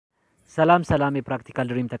ሰላም ሰላም የፕራክቲካል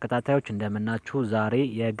ድሪም ተከታታዮች እንደምናችሁ ዛሬ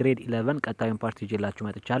የግሬድ 11 ቀጣዩን ፓርት ይዤላችሁ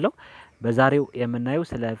መጥቻለሁ። በዛሬው የምናየው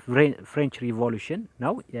ስለ ፍሬንች ሪቮሉሽን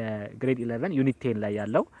ነው። የግሬድ 11 ዩኒት 10 ላይ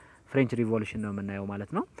ያለው ፍሬንች ሪቮሉሽን ነው የምናየው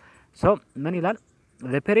ማለት ነው። ሶ ምን ይላል?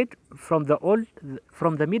 The period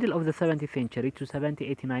from the middle of the 17th century to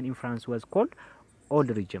 1789 in France was called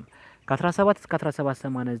old regime. ከ17 እስከ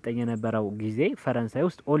 1789 የነበረው ጊዜ ፈረንሳይ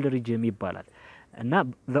ውስጥ ኦልድ ሪጅም ይባላል። እና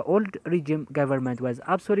the old regime government was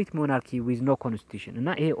absolute monarchy with no constitution እና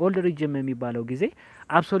ይሄ old regime የሚባለው ጊዜ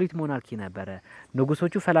absolute monarchy ነበረ።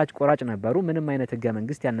 ንጉሶቹ ፈላጭ ቆራጭ ነበሩ። ምንም አይነት ህገ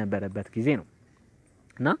መንግስት ያልነበረበት ጊዜ ነው።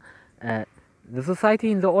 እና the society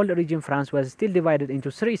in the old regime France was still divided into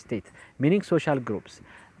 3 states meaning social groups.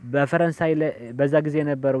 በፈረንሳይ በዛ ጊዜ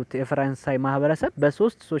የነበረው የፈረንሳይ ማህበረሰብ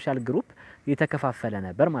በሶስት ሶሻል ግሩፕ የተከፋፈለ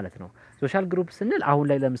ነበር ማለት ነው። ሶሻል ግሩፕ ስንል አሁን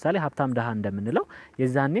ላይ ለምሳሌ ሀብታም ደሃ እንደምንለው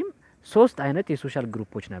የዛኔም ሶስት አይነት የሶሻል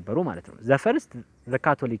ግሩፖች ነበሩ ማለት ነው። ዘ ፈርስት ዘ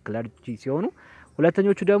ካቶሊክ ክለርጂ ሲሆኑ፣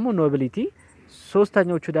 ሁለተኞቹ ደግሞ ኖቢሊቲ፣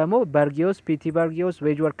 ሶስተኞቹ ደግሞ በርጊዮስ፣ ፒቲ በርጊዮስ፣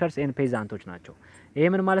 ዌጅ ወርከርስ ኤንድ ፔዛንቶች ናቸው። ይሄ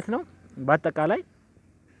ምን ማለት ነው? በአጠቃላይ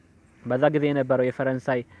በዛ ጊዜ የነበረው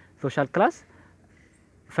የፈረንሳይ ሶሻል ክላስ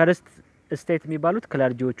ፈርስት ስቴት የሚባሉት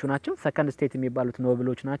ክለርጂዎቹ ናቸው። ሰከንድ ስቴት የሚባሉት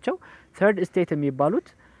ኖብሎች ናቸው። ተርድ ስቴት የሚባሉት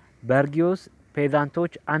በርጊዮስ፣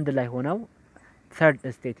 ፔዛንቶች አንድ ላይ ሆነው ተርድ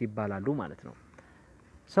ስቴት ይባላሉ ማለት ነው።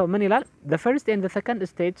 So ምን ይላል? The first and the second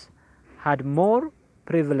states had more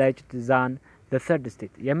privileged than the third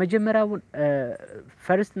state. የመጀመሪያው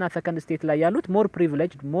ፈርስት እና ሰከንድ ስቴት ላይ ያሉት more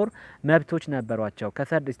privileged more መብቶች ነበሯቸው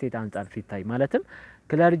ከthird state አንፃር ሲታይ፣ ማለትም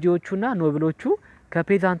ክለርጂዎቹና ኖብሎቹ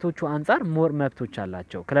ከፔዛንቶቹ አንፃር ሞር መብቶች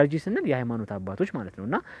አላቸው። ክለርጂ ስንል የሃይማኖት አባቶች ማለት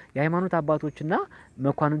ነውና የሃይማኖት አባቶችና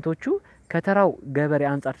መኳንንቶቹ ከተራው ገበሬ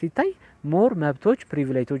አንፃር ሲታይ ሞር መብቶች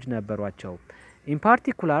ፕሪቪሌጆች ነበሯቸው። In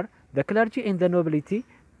particular the clergy and the nobility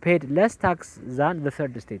paid less tax than the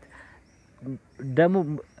third state. ደሞ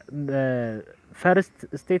ፈርስት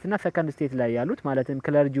ስቴት እና ሰከንድ ስቴት ላይ ያሉት ማለትም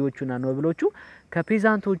ክለርጂዎቹና ኖብሎቹ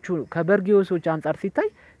ከፔዛንቶቹ ከበርጊዮሶች አንፃር ሲታይ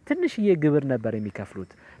ትንሽዬ ግብር ነበር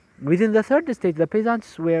የሚከፍሉት። Within the third state the peasants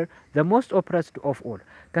were the most oppressed of all.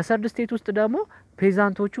 ከሰርድ ስቴት ውስጥ ደግሞ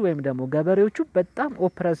ፔዛንቶቹ ወይም ደግሞ ገበሬዎቹ በጣም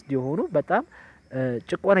ኦፕረስድ የሆኑ በጣም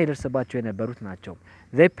ጭቆና ይደርስባቸው የነበሩት ናቸው።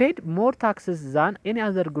 They paid more taxes than any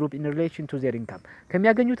other group in relation to their income.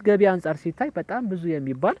 ከሚያገኙት ገቢ አንፃር ሲታይ በጣም ብዙ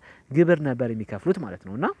የሚባል ግብር ነበር የሚከፍሉት ማለት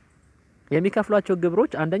ነውና የሚከፍሏቸው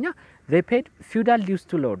ግብሮች አንደኛ they paid feudal dues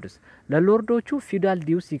to lords. ለሎርዶቹ feudal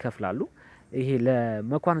dues ይከፍላሉ። ይሄ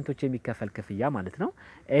ለመኳንንቶች የሚከፈል ክፍያ ማለት ነው።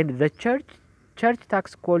 and the church tax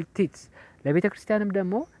called tithes. ለቤተክርስቲያንም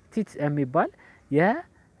ደግሞ tithes የሚባል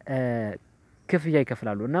ክፍያ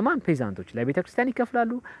ይከፍላሉ። እነማን? ፔዛንቶች ለቤተክርስቲያን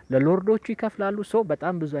ይከፍላሉ፣ ለሎርዶቹ ይከፍላሉ። ሶ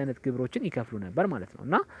በጣም ብዙ አይነት ግብሮችን ይከፍሉ ነበር ማለት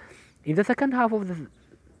ነውና in the second half of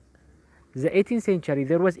the 18th century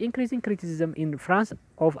there was increasing criticism in France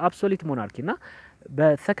of absolute monarchy. እና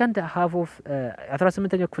በሰከንድ ሃፍ ኦፍ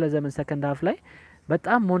 18ኛው ክፍለ ዘመን ሰከንድ ሃፍ ላይ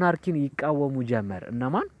በጣም ሞናርኪን ይቃወሙ ጀመር።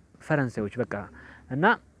 እነማን? ፈረንሳዮች በቃ እና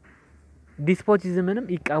ዲስፖቲዝምንም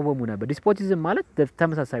ይቃወሙ ነበር። ዲስፖቲዝም ማለት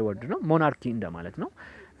ተመሳሳይ ወርድ ነው፣ ሞናርኪ እንደማለት ነው።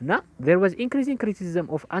 እና there was increasing criticism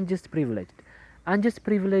of unjust privilege. unjust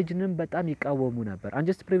privilegeንም በጣም ይቃወሙ ነበር።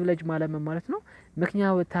 unjust privilege ማለት ነው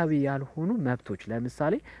ምክንያታዊ ያልሆኑ መብቶች።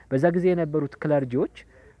 ለምሳሌ በዛ ጊዜ የነበሩት ክለርጂዎች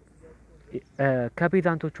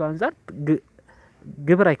ከፔዛንቶቹ አንፃር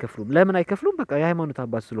ግብር አይከፍሉም። ለምን አይከፍሉም? በቃ የሃይማኖት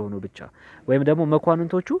አባት ስለሆኑ ብቻ፣ ወይም ደግሞ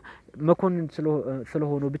መኳንንቶቹ መኮንን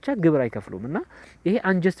ስለሆኑ ብቻ ግብር አይከፍሉም። እና ይሄ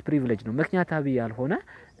unjust privilege ነው፣ ምክንያታዊ ያልሆነ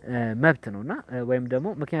መብት ነውና ወይም ደግሞ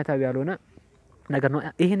ምክንያታዊ ያልሆነ ነገር ነው።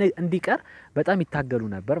 ይሄ እንዲቀር በጣም ይታገሉ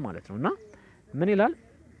ነበር ማለት ነውና ምን ይላል?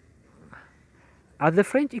 As the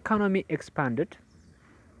French economy expanded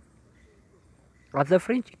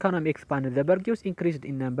the burghers increased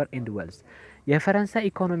in number and wealth. የፈረንሳይ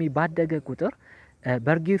ኢኮኖሚ ባደገ ቁጥር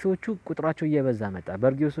በርጊዮሶቹ ቁጥራቸው እየበዛ መጣ።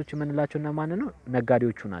 በርጊዮሶቹ ምንላቸውና ማን ነው?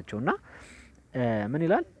 ነጋዴዎቹ ናቸውና ምን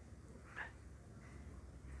ይላል?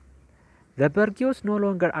 The burghers no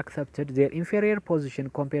longer accepted their inferior position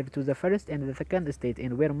compared to the first and the second state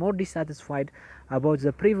and were more dissatisfied about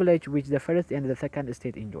the privilege which the first and the second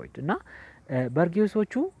state enjoyed. እና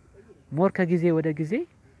በርጊዮሶቹ ሞር ከጊዜ ወደ ጊዜ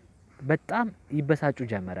በጣም ይበሳጩ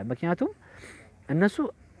ጀመረ። ምክንያቱም እነሱ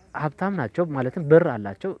ሀብታም ናቸው፣ ማለትም ብር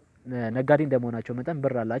አላቸው፣ ነጋዴ እንደመሆናቸው መጠን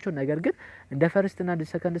ብር አላቸው። ነገር ግን እንደ ፈርስት እና እንደ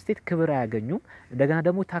ሰከንድ ስቴት ክብር አያገኙም። እንደገና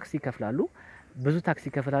ደግሞ ታክስ ይከፍላሉ፣ ብዙ ታክስ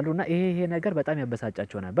ይከፍላሉና ይሄ ነገር በጣም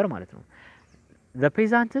ያበሳጫቸው ነበር ማለት ነው። The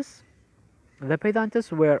peasants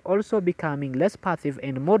were also becoming less passive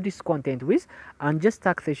and more discontent with unjust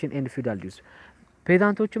taxation and feudal dues.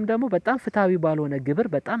 ፔዛንቶችም ደግሞ በጣም ፍትሃዊ ባልሆነ ግብር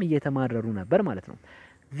በጣም እየተማረሩ ነበር ማለት ነው።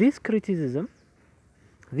 This criticism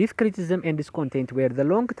this criticism and discontent were the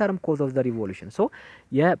long term cause of the revolution. so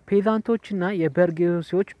የፔዛንቶችና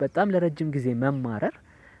የበርጌዮሶች በጣም ለረጅም ጊዜ መማረር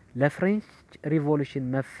ለፍሬንች ሪቮሉሽን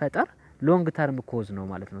መፈጠር ሎንግ ተርም ኮዝ ነው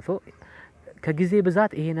ማለት ነው። ሶ ከጊዜ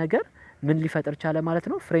ብዛት ይሄ ነገር ምን ሊፈጥር ቻለ ማለት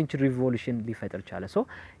ነው? ፍሬንች ሪቮሉሽን ሊፈጥር ቻለ። ሶ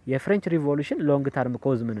የፍሬንች ሪቮሉሽን ሎንግ ተርም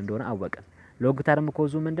ኮዝ ምን እንደሆነ አወቀን። ሎንግ ተርም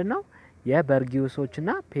ኮዙ ምንድነው? የበርጊዮሶችና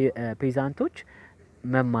ፔዛንቶች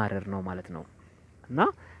መማረር ነው ማለት ነው። እና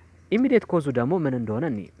ኢሚዲየት ኮዙ ደግሞ ምን እንደሆነ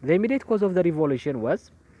እኔ the immediate cause of the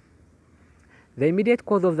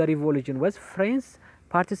revolution was France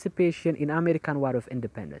participation in American War of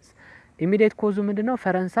Independence. ኢሚዲየት ኮዙ ምንድነው?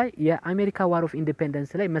 ፈረንሳይ የአሜሪካ ዋር ኦፍ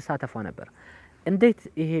ኢንዲፔንደንስ ላይ መሳተፏ ነበር። እንዴት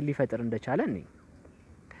ይሄ ሊፈጥር እንደቻለ እኔ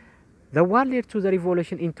The war led to the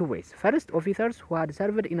revolution in two ways. First, officers who had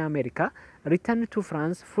served in America returned to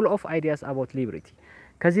France full of ideas about liberty.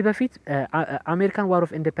 ከዚህ በፊት አሜሪካን ዋር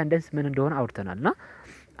ኦፍ ኢንዲፔንደንስ ምን እንደሆነ አውርተናልና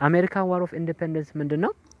አሜሪካን ዋር ኦፍ ኢንዲፔንደንስ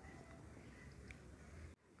ምንድነው?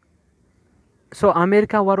 ሶ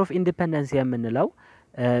አሜሪካን ዋር ኦፍ ኢንዲፔንደንስ የምንለው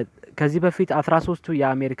ከዚህ በፊት 13ቱ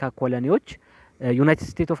የአሜሪካ ኮሎኒዎች ዩናይትድ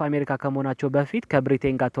ስቴትስ ኦፍ አሜሪካ ከመሆናቸው በፊት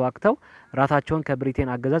ከብሪቴን ጋር ተዋክተው ራሳቸውን ከብሪቴን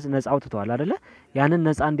አገዛዝ ነፃ አውጥተዋል አይደለ? ያንን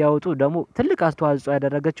ነፃ እንዲያወጡ ደግሞ ትልቅ አስተዋጽኦ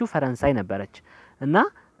ያደረገችው ፈረንሳይ ነበረች። እና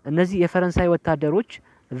እነዚህ የፈረንሳይ ወታደሮች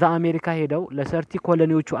እዛ አሜሪካ ሄደው ለሰርቲ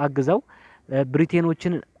ኮሎኒዎቹ አግዘው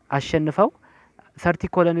ብሪቴኖችን አሸንፈው ሰርቲ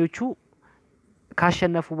ኮሎኒዎቹ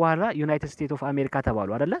ካሸነፉ በኋላ ዩናይትድ ስቴትስ ኦፍ አሜሪካ ተባሉ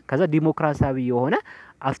አይደለ? ከዛ ዲሞክራሲያዊ የሆነ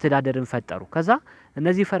አስተዳደርን ፈጠሩ። ከዛ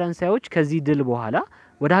እነዚህ ፈረንሳዮች ከዚህ ድል በኋላ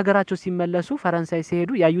ወደ ሀገራቸው ሲመለሱ ፈረንሳይ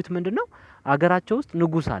ሲሄዱ ያዩት ምንድነው? ሀገራቸው ውስጥ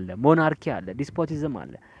ንጉስ አለ፣ ሞናርኪ አለ፣ ዲስፖቲዝም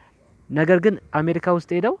አለ። ነገር ግን አሜሪካ ውስጥ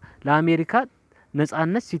ሄደው ለአሜሪካ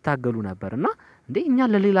ነጻነት ሲታገሉ ነበርና እንዴ እኛ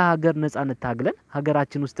ለሌላ ሀገር ነጻነት ታግለን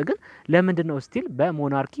ሀገራችን ውስጥ ግን ለምንድነው ስቲል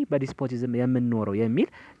በሞናርኪ በዲስፖቲዝም የምንኖረው የሚል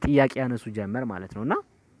ጥያቄ ያነሱ ጀመር ማለት ነውና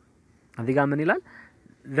እዚህ ጋር ምን ይላል?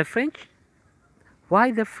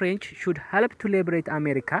 why the French should help to liberate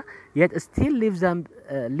America yet still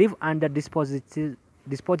live under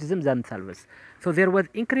despotism themselves. So there was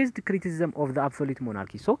increased criticism of the absolute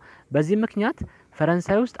monarchy. So በዚህ ምክንያት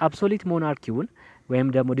ፈረንሳይ ውስጥ absolute monarchyውን ወይም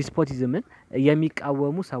ደግሞ ዲስፖቲዝምን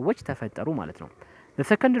የሚቃወሙ ሰዎች ተፈጠሩ ማለት ነው። The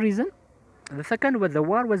second was the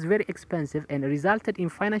war was very expensive and resulted in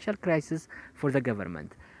financial crisis for the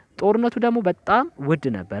government. ጦርነቱ ደግሞ በጣም ውድ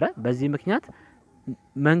ነበረ። በዚህ ምክንያት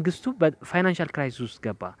መንግስቱ በፋይናንሻል ክራይሲስ ውስጥ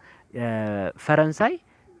ገባ። ፈረንሳይ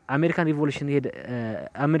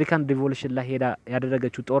አሜሪካን ሪቮሉሽን ላይ ሄዳ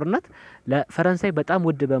ያደረገችው ጦርነት ለፈረንሳይ በጣም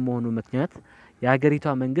ውድ በመሆኑ ምክንያት የሀገሪቷ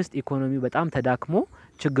መንግስት ኢኮኖሚው በጣም ተዳክሞ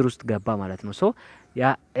ችግር ውስጥ ገባ ማለት ነው። ሶ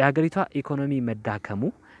የሀገሪቷ ኢኮኖሚ መዳከሙ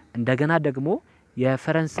እንደገና ደግሞ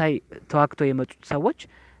የፈረንሳይ ተዋክተው የመጡት ሰዎች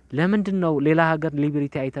ለምንድነው ሌላ ሀገር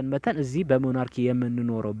ሊበሪቲ አይተን መተን እዚህ በሞናርኪ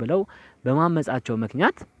የምንኖረው ብለው በማመጻቸው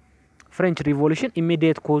ምክንያት ፍሬንች ሪቮሉሽን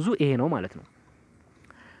ኢሚዲየት ኮዙ ይሄ ነው ማለት ነው።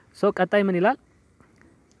 ሶ ቀጣይ ምን ይላል?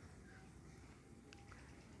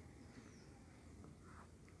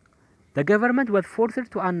 The government was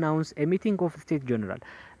forced to announce a meeting of state general.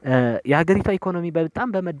 የሀገሪቷ ኢኮኖሚ በጣም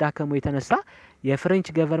በመዳከሙ የተነሳ የፍሬንች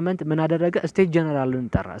ገቨርንመንት ምን አደረገ? ስቴት ጀነራልን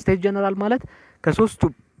ጠራ። ስቴት ጀነራል ማለት ከሶስቱ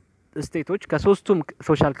ስቴቶች ከሶስቱም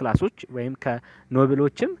ሶሻል ክላሶች ወይም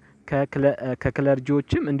ከኖብሎችም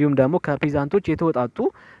ከክለርጂዎችም እንዲሁም ደግሞ ከፔዛንቶች የተወጣጡ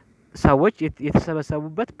ሰዎች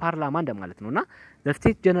የተሰበሰቡበት ፓርላማ እንደማለት ነውና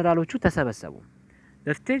ስቴት ጀነራሎቹ ተሰበሰቡ።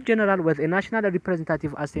 The state general was a national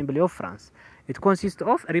representative assembly of France. It consists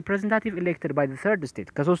of a representative elected by the third state.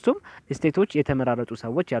 ከሶስቱም ስቴቶች የተመረጡ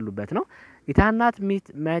ሰዎች ያሉበት ነው። It had not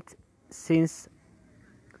met since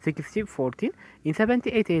 1614. In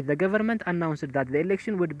 1788 the government announced that the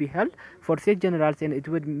election would be held for state generals and it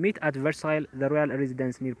would meet at Versailles, the royal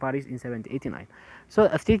residence near Paris in 1789. So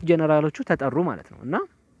state generaloቹ ተጠሩ ማለት ነው እና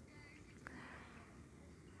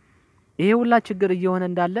ይሄ ሁላ ችግር እየሆነ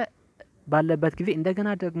እንዳለ ባለበት ጊዜ እንደገና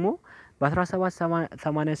ደግሞ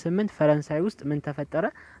በ1788 ፈረንሳይ ውስጥ ምን ተፈጠረ?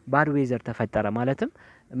 ባድ ዌዘር ተፈጠረ። ማለትም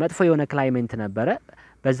መጥፎ የሆነ ክላይሜት ነበረ።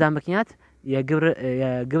 በዛ ምክንያት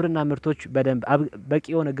የግብርና ምርቶች በደንብ በቂ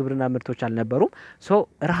የሆነ ግብርና ምርቶች አልነበሩም። ሶ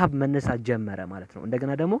ረሃብ መነሳት ጀመረ ማለት ነው።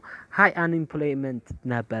 እንደገና ደግሞ ሃይ አንኤምፕሎይመንት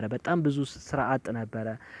ነበረ፣ በጣም ብዙ ስራ አጥ ነበረ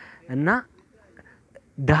እና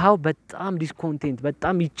ደሃው በጣም ዲስኮንቴንት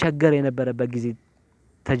በጣም ይቸገር የነበረበት ጊዜ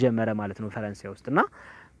ተጀመረ ማለት ነው ፈረንሳይ ውስጥና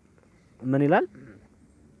ምን ይላል?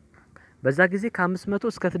 በዛ ጊዜ ከ500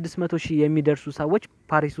 እስከ 600 ሺህ የሚደርሱ ሰዎች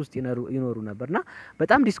ፓሪስ ውስጥ ይኖሩ ነበርና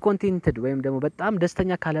በጣም ዲስኮንቴንትድ ወይም ደግሞ በጣም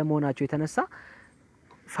ደስተኛ ካለ መሆናቸው የተነሳ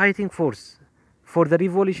ፋይቲንግ ፎርስ for the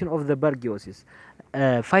revolution of the burghiosis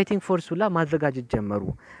ፋይቲንግ ፎርስ ሁላ ማዘጋጀት ጀመሩ።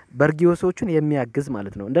 በርጊዮሶቹን የሚያግዝ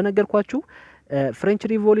ማለት ነው። እንደነገርኳችሁ ፍሬንች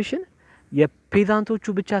ሪቮሉሽን የፔዛንቶቹ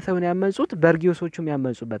ብቻ ሳይሆን ያመጹት በርጊዮሶቹም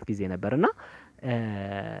ያመጹበት ጊዜ ነበርና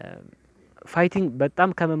ፋይቲንግ በጣም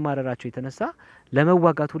ከመማረራቸው የተነሳ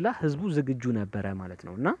ለመዋጋት ሁላ ህዝቡ ዝግጁ ነበረ ማለት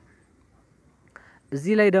ነውና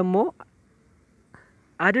እዚህ ላይ ደግሞ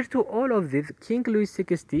added to all of this King Louis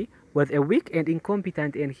XVI was a weak and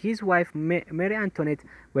incompetent and his wife Marie Antoinette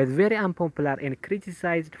was very unpopular and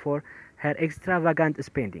criticized for her extravagant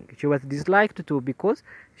spending. She was disliked too because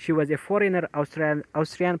she was a foreigner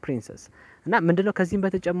Austrian princess. እና ምንድነው ከዚህም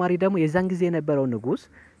በተጨማሪ ደግሞ የዛን ጊዜ የነበረው ንጉስ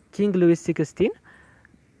ኪንግ ሉዊስ 16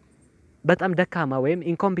 በጣም ደካማ ወይም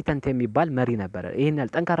ኢንኮምፒተንት የሚባል መሪ ነበር። ይሄን ያህል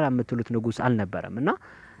ጠንካራ የምትሉት ንጉስ አልነበረም እና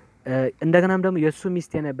እንደገናም ደግሞ የሱ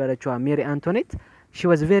ሚስት የነበረችው ሜሪ አንቶኔት she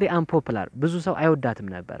was very unpopular ብዙ ሰው አይወዳትም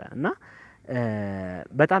ነበር እና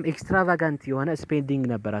በጣም ኤክስትራቫጋንት የሆነ ስፔንዲንግ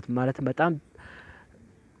ነበራት ማለት በጣም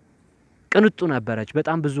ቅንጡ ነበረች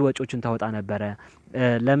በጣም ብዙ ወጪዎችን ታወጣ ነበር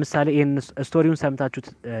ለምሳሌ ይሄን ስቶሪውን ሰምታችሁት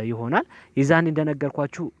ይሆናል ይዛን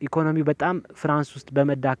እንደነገርኳችሁ ኢኮኖሚው በጣም ፍራንስ ውስጥ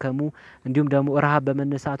በመዳከሙ እንዲሁም ደግሞ ረሃብ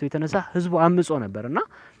በመነሳቱ የተነሳ ህዝቡ አምጾ ነበርና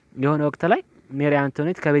የሆነ ወቅት ላይ ሜሪ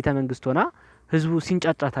አንቶኔት ከቤተ መንግስት ሆና ህዝቡ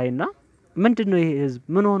ሲንጫጫታይና ምንድነው ይሄ ህዝብ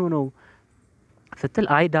ምን ሆኖ ነው ስትል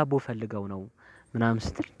አይ ዳቦ ፈልገው ነው ምናምን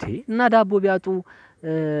ስትል እና ዳቦ ቢያጡ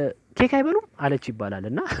ኬክ አይበሉም አለች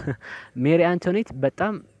ይባላልና ሜሪ አንቶኔት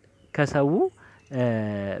በጣም ከሰው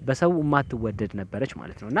በሰው ማትወደድ ነበረች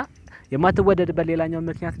ማለት ነውና የማትወደድበት ሌላኛው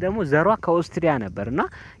ምክንያት ደግሞ ዘሯ ከኦስትሪያ ነበርና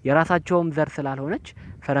የራሳቸውም ዘር ስላልሆነች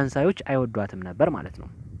ፈረንሳዮች አይወዷትም ነበር ማለት ነው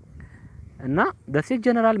እና the state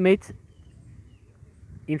general met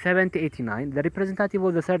in 1789 the representative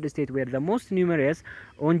of the third estate were the most numerous.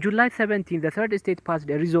 On July 17 the third estate passed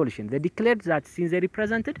a resolution that declared that since they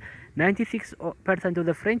represented 96% of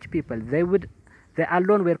the French people they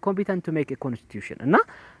alone were competent to make a constitution እና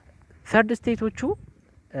third estate-ዎቹ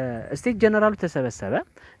ስቴት ጀነራሉ ተሰበሰበ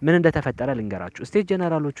ምን እንደተፈጠረ ልንገራችሁ ስቴት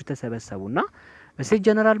ጀነራሎቹ ተሰበሰቡና ስቴት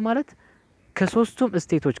ጀነራል ማለት ከሶስቱም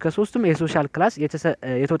ስቴቶች ከሶስቱም የሶሻል ክላስ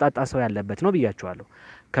የተወጣጣ ሰው ያለበት ነው ብያችኋለሁ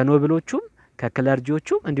ከኖብሎቹም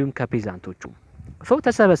ከክለርጂዎቹም እንዲሁም ከፔዛንቶቹ ሰው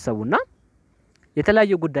ተሰበሰቡና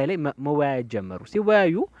የተለያየ ጉዳይ ላይ መወያየት ጀመሩ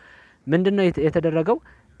ሲወያዩ ምንድነው የተደረገው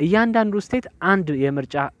እያንዳንዱ ስቴት አንድ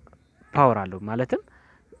የምርጫ ፓወር አለው ማለትም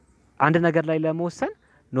አንድ ነገር ላይ ለመወሰን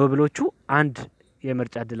ኖብሎቹ አንድ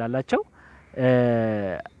የምርጫ እድል አላቸው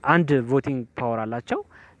አንድ ቮቲንግ ፓወር አላቸው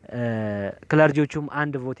ክለርጂዎቹም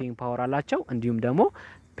አንድ ቮቲንግ ፓወር አላቸው እንዲሁም ደግሞ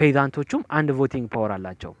ፔዛንቶቹም አንድ ቮቲንግ ፓወር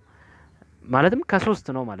አላቸው ማለትም ከሶስት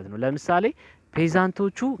ነው ማለት ነው ለምሳሌ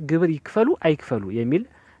ፔዛንቶቹ ግብር ይክፈሉ አይክፈሉ የሚል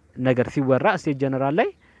ነገር ሲወራ ስቴት ጀነራል ላይ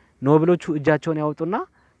ኖብሎቹ እጃቸውን ያወጡና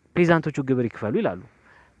ፔዛንቶቹ ግብር ይክፈሉ ይላሉ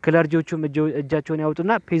ክለርጂዎቹም እጃቸውን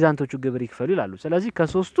ያወጡና ፔዛንቶቹ ግብር ይክፈሉ ይላሉ ስለዚህ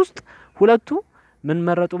ከሶስት ውስጥ ሁለቱ ምን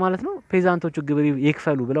መረጡ ማለት ነው ፔዛንቶቹ ግብር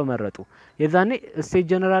ይክፈሉ ብለው መረጡ የዛኔ ስቴት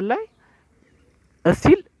ጀነራል ላይ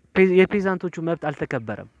እስቲል የፔዛንቶቹ መብት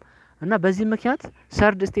አልተከበረም እና በዚህ ምክንያት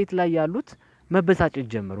ሰርድ ስቴት ላይ ያሉት መበሳጨት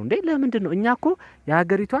ጀመሩ እንዴ ለምንድነው እኛኮ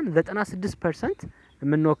የሀገሪቷን 96%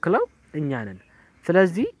 የምንወክለው እኛ ነን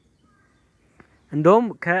ስለዚህ እንደውም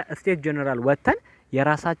ከስቴት ጀነራል ወተን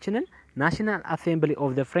የራሳችንን ናሽናል አሴምብሊ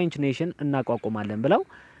ኦፍ ዘ ፍሬንች ኔሽን እናቋቁማለን ብለው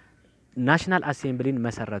ናሽናል አሴምብሊን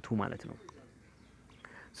መሰረቱ ማለት ነው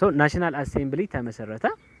so national assembly ተመሰረተ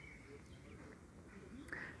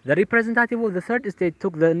the representative of the third state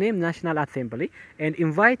took the name national assembly and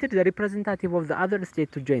invited the representative of the other state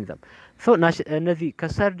to join them so እነዚህ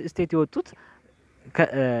ከሰርድ ስቴት የወጡት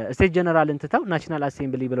ስቴት ጀነራልን ትተው ናሽናል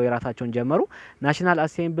አሴምብሊ ብለው የራሳቸውን ጀመሩ ናሽናል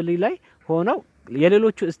አሴምብሊ ላይ ሆነው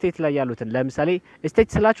የሌሎቹ ስቴት ላይ ያሉትን ለምሳሌ ስቴት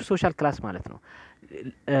ስላችሁ ሶሻል ክላስ ማለት ነው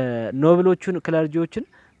ኖብሎቹን ክለርጂዎችን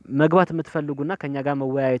መግባት የምትፈልጉና ከኛ ጋር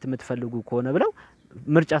መወያየት የምትፈልጉ ከሆነ ብለው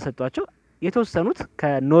ምርጫ ሰጧቸው የተወሰኑት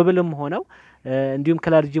ከኖብልም ሆነው እንዲሁም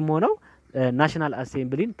ክለርጂም ሆነው ናሽናል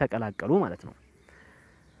አሴምብሊን ተቀላቀሉ ማለት ነው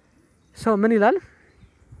ሶ ምን ይላል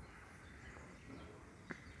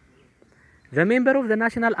The member of the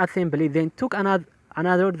National Assembly then took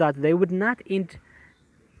another that they would not end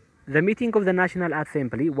the meeting of the National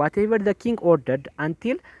Assembly whatever the king ordered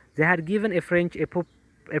until they had given a French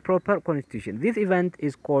a proper constitution. This event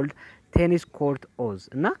is called tennis court oath.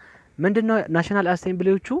 እና ምንድነው ናሽናል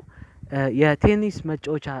አሴምብሊዎቹ የቴኒስ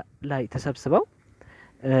መጫወቻ ላይ ተሰብስበው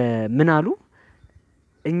ምን አሉ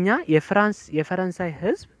እኛ የፈረንሳይ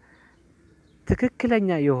ህዝብ ትክክለኛ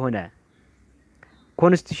የሆነ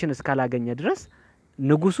ኮንስቲቱሽን እስካላገኘ ድረስ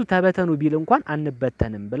ንጉሱ ተበተኑ ቢል እንኳን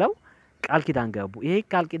አንበተንም ብለው ቃል ኪዳን ገቡ ይሄ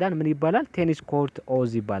ቃል ኪዳን ምን ይባላል ቴኒስ ኮርት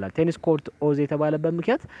ኦዝ ይባላል ቴኒስ ኮርት ኦዝ የተባለበት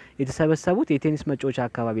ምክንያት የተሰበሰቡት የቴኒስ መጫወቻ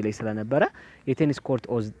አካባቢ ላይ ስለነበረ የቴኒስ ኮርት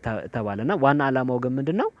ኦዝ ተባለና ዋና አላማው ግን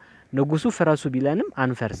ምንድነው ንጉሱ ፍረሱ ቢለንም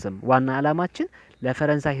አንፈርስም ዋና አላማችን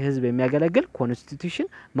ለፈረንሳይ ህዝብ የሚያገለግል ኮንስቲቱሽን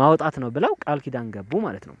ማውጣት ነው ብለው ቃል ኪዳን ገቡ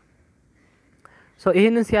ማለት ነው ሶ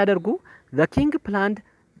ይሄንን ሲያደርጉ the king planned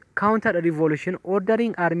counter revolution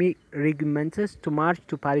ordering army regiments to march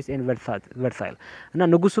to Paris and Versailles እና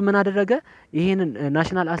ንጉሱ ምን አደረገ ይሄንን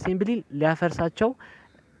ናሽናል አሴምብሊ ሊያፈርሳቸው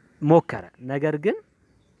ሞከረ ነገር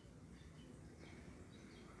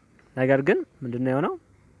ግን ምንድነው የሆነው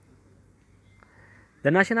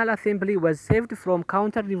The National Assembly was saved from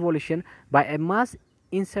counter revolution by a mass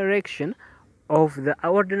insurrection of the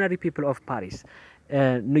ordinary people of Paris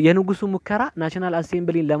የንጉሱ ሙከራ ናሽናል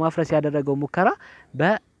አሴምብሊን ለማፍረስ ያደረገው ሙከራ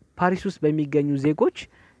በፓሪስ ውስጥ በሚገኙ ዜጎች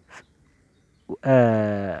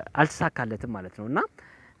አልተሳካለትም ማለት ነውና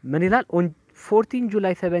ምን ይላል on 14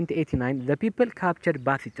 July 1789 the people captured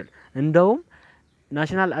Bastille እንደውም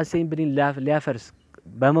ናሽናል አሴምብሊን ሊያፈርስ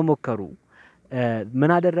በመሞከሩ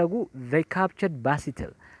ምን አደረጉ they captured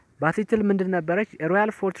Bastille ምንድን ነበረች a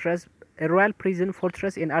royal prison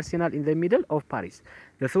fortress and arsenal in the middle of Paris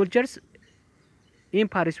the soldiers in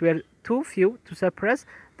Paris were too few to suppress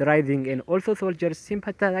the rising and also soldiers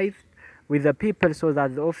sympathized with the people so that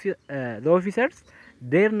the officers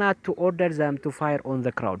dare not to order them to fire on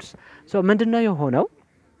the crowds so ምንድነው የሆነው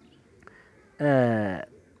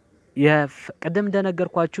የቀደም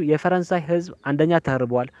እንደነገርኳችሁ የፈረንሳይ ህዝብ አንደኛ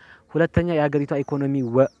ተርቧል ሁለተኛ የሀገሪቷ ኢኮኖሚ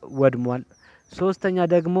ወድሟል ሶስተኛ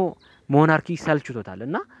ደግሞ ሞናርኪ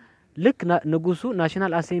ሰልችቶታልና ልክ ንጉሱ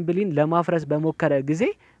ናሽናል አሴምብሊን ለማፍረስ በመከረ ጊዜ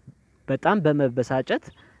በጣም በመበሳጨት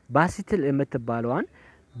ባስቲል የምትባለዋን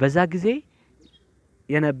በዛ ጊዜ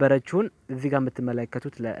የነበረችውን እዚህ ጋር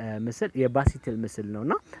የምትመለከቱት ምስል የባስቲል ምስል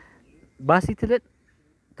ነውና ባስቲል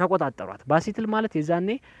ተቆጣጣሯት ባስቲል ማለት የዛኔ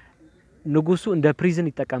ንጉሱ እንደ ፕሪዝን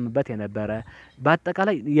ይተቀምበት የነበረ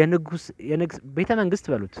በአጠቃላይ የንጉስ ቤተ መንግስት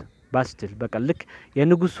በሉት ባስቲል በቃ ልክ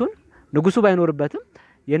ንጉሱ ባይኖርበትም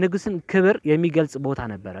የንጉስን ክብር የሚገልጽ ቦታ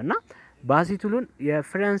ነበርና ባስቲሉን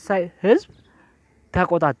የፍራንሳይ ህዝብ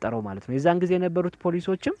ተቆጣጣረው ማለት ነው የዛን ጊዜ የነበሩት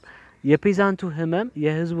ፖሊሶችም የፔዛንቱ ህመም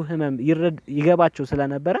የህዝቡ ህመም ይገባቸው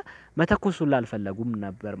ስለነበረ መተኮሱላ አልፈለጉም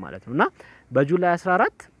ነበር ማለት ነውና በጁላይ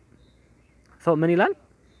 14 ሰው ምን ይላል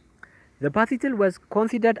The Bastille was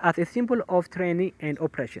considered as a symbol of tyranny and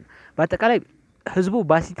oppression በአጠቃላይ ህዝቡ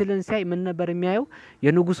ባስቲልን ሲያይ ምን ነበር የሚያየው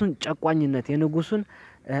የንጉሱን ጨቋኝነት የንጉሱን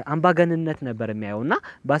አምባገነንነት ነበር የሚያየውና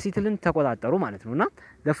ባስቲልን ተቆጣጣሩ ማለት ነውና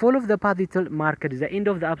The fall of the Bastille marked the end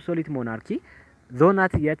of the absolute monarchy though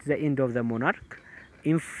not yet the end of the monarch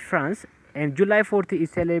in France and July 40 is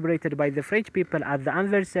celebrated by the French people as the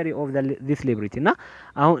anniversary of this liberty እና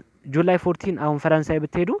አሁን ጁላይ 14 አሁን ፈረንሳይ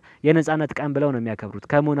ብትሄዱ የነጻነት ቀን ብለው ነው የሚያከብሩት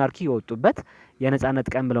ከሞናርኪ የወጡበት የነጻነት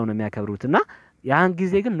ቀን ብለው ነው የሚያከብሩትና ያን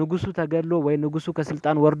ጊዜ ግን ንጉሱ ተገድሎ ወይ ንጉሱ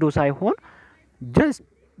ከስልጣን ወርዶ ሳይሆን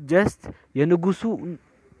just የንጉሱ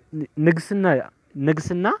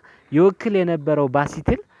ንግስና ይወክል የነበረው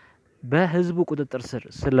ባስቲል በህዝቡ ቁጥጥር ስር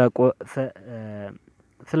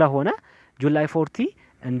ስለሆነ ጁላይ 40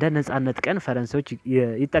 እንደ ነጻነት ቀን ፈረንሳዮች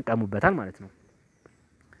ይተቀሙበታል ማለት ነው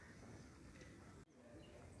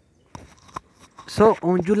So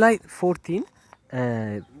on July 14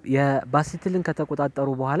 የባስቲልን ከተቆጣጣሩ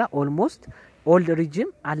በኋላ almost old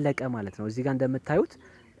regime አለቀ ማለት ነው እዚህ ጋር እንደምታዩት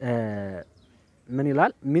ምን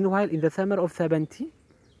ይላል meanwhile in the summer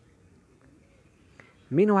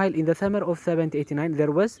of 1789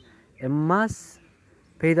 there was a mass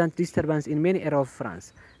peasant disturbance in many areas of France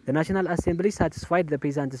the National Assembly satisfied the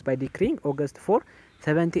peasants by decreeing August 4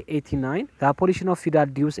 1789 the abolition of feudal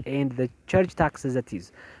dues and the church taxes that is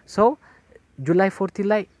so ጁላይ 14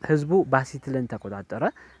 ላይ ህዝቡ ባስቲልን ተቆጣጣረ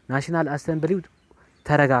ናሽናል አሴምብሊው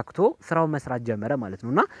ተረጋግቶ ስራው መስራት ጀመረ ማለት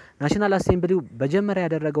ነውና ናሽናል አሴምብሊው በጀመረ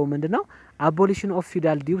ያደረገው ምንድነው abolition of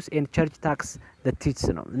feudal dues and church tax the teats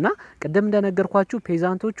ነው እና ቀደም እንደነገርኳችሁ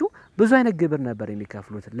ፔዛንቶቹ ብዙ አይነት ግብር ነበር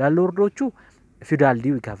የሚከፍሉት ለሎርዶቹ feudal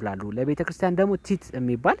due ይከፍላሉ ለቤተክርስቲያን ደግሞ ቲት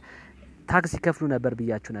የሚባል ታክስ ይከፍሉ ነበር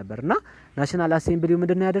ብያችሁ ነበርና ናሽናል አሴምብሊው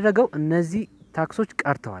ምንድነው ያደረገው እነዚህ ታክሶች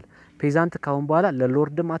ቀርተዋል ፔዛንት ካሁን በኋላ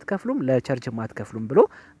ለሎርድም አትከፍሉም ለቸርችም አትከፍሉም ብሎ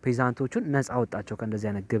ፔዛንቶቹን ነፃ አወጣቸው ከእንደዚህ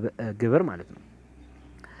አይነት ግብር ማለት ነው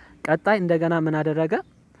ቀጣይ እንደገና ምን አደረገ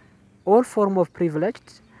all form of privileged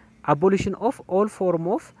abolition of all form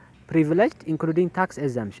of privileged including tax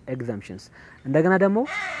exemptions እንደገና ደግሞ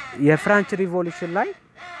የፍራንች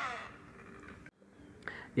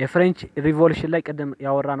ሪቮሉሽን ላይ ቀደም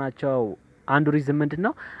ያወራናቸው አንዱ ሪዝን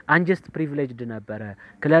ምንድነው አንጀስት ፕሪቪሌጅድ ነበረ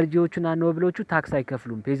ክለርጂዎቹና ኖብሎቹ ታክስ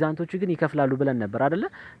አይከፍሉም ፔዛንቶቹ ግን ይከፍላሉ ብለን ነበር አይደለ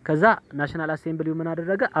ከዛ ናሽናል አሴምብሊው ምን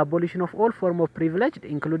አደረገ abolition of all form of privileged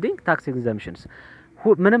including tax exemptions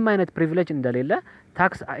ምንም አይነት ፕሪቪሌጅ እንደሌለ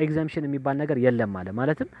ታክስ ኤግዘምፕሽን የሚባል ነገር የለም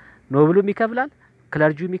ማለትም ኖብሉም ይከፍላል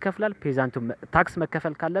ክለርጂውም ይከፍላል ፔዛንቱም ታክስ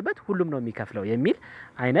መከፈል ካለበት ሁሉም ነው የሚከፍለው የሚል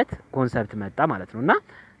አይነት ኮንሰፕት መጣ ማለት ነውና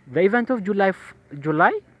the event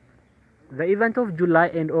of July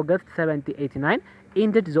and August 1789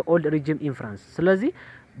 ended the old regime in France ስለዚህ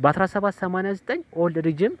በ1789 old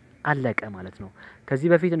regime አለቀ ማለት ነው ከዚህ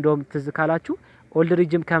በፊት እንደውም ትዝ ካላችሁ ኦልድ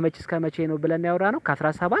ሪጅም ከመቼ እስከ መቼ ነው ብለን ያወራነው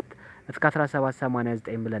ከ17 እስከ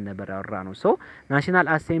 1789 ብለን ነበር ያወራነው ሶ ናሽናል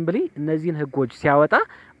አሴምብሊ እነዚህን ህጎች ሲያወጣ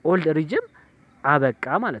ኦልድ ሪጅም አበቃ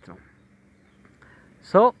ማለት ነው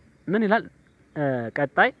ሶ ምን ይላል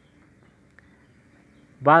ቀጣይ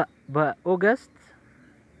በኦገስት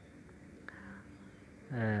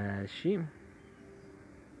እሺ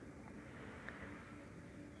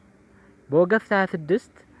በኦገስት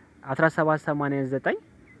 26 1789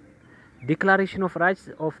 ዲክላሬሽን ኦፍ ራይትስ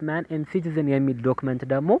ኦፍ ማን ኤንድ ሲቲዝን የሚል ዶክመንት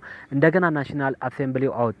ደግሞ እንደገና ናሽናል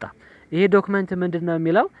አሴምብሊው አወጣ ይሄ ዶክመንት ምንድነው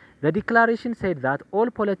የሚለው the declaration said that all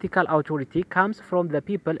political authority comes from the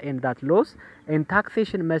people and that laws and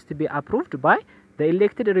taxation must be approved by the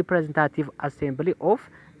elected representative assembly of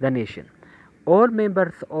the nation all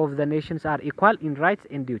members of the nations are equal in rights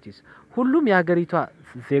and duties ሁሉም የሀገሪቷ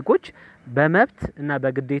ዜጎች በመብት እና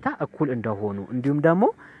በግዴታ እኩል እንደሆኑ እንዲሁም ደግሞ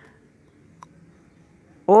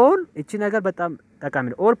all እቺ ነገር በጣም ጠቃሚ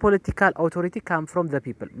ነው all political authority come from the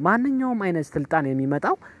people ማንኛውም አይነት ስልጣን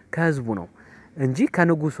የሚመጣው ከህዝቡ ነው እንጂ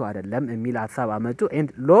ከንጉሱ አይደለም የሚል ሐሳብ አመጡ and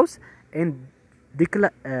laws and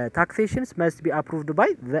taxations must be approved by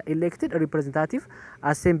the elected representative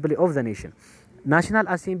assembly of the nation ናሽናል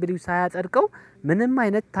አሴምብሊው ሳያጸድቀው ምንም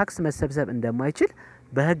አይነት ታክስ መሰብሰብ እንደማይችል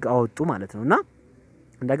በህግ አወጡ ማለት ነውና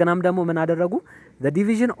እንደገናም ደግሞ ምን አደረጉ the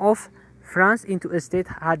division of France into a state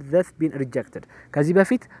had thus been rejected ከዚህ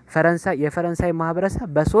በፊት የፈረንሳይ ማህበረሰብ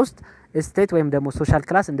በሶስት ስቴት ወይም ደግሞ ሶሻል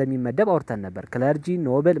ክላስ እንደሚመደብ አውርተን ነበር ክለርጂ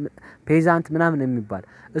ኖብል ፔዛንት ምናምን የሚባል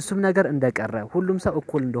እሱም ነገር እንደቀረ ሁሉም ሰው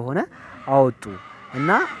እኩል እንደሆነ አወጡ እና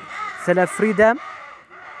ስለ ፍሪደም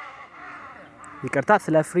ይቅርታ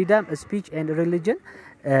ስለ ፍሪደም ስፒች ኤንድ ሪሊጅን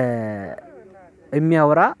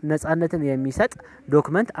የሚያወራ ነፃነትን የሚሰጥ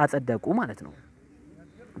ዶክመንት አጸደቁ ማለት ነው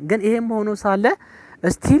ግን ይሄም ሆኖ ሳለ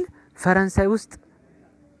ስቲል ፈረንሳይ ውስጥ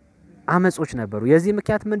አመጾች ነበሩ የዚህ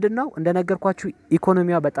ምክንያት ምንድነው እንደነገርኳችሁ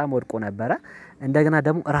ኢኮኖሚያ በጣም ወድቆ ነበር እንደገና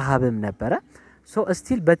ደግሞ ረሃብም ነበር ሶ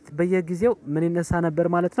ስቲል በየጊዜው ምን ይነሳ ነበር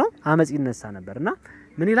ማለት ነው አመጽ ይነሳ ነበርና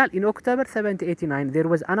ምን ይላል in October 1789 there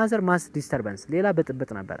was another mass disturbance ሌላ በጥብጥ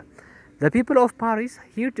ነበር the people of Paris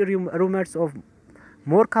heard rumors of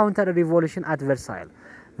more counter revolution at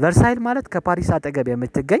Versailles ማለት ከፓሪስ አጠገብ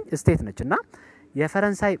የምትገኝ ስቴት ነችና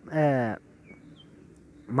የፈረንሳይ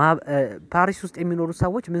ፓሪስ ውስጥ የሚኖሩ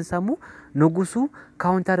ሰዎች ምን ሰሙ ንጉሱ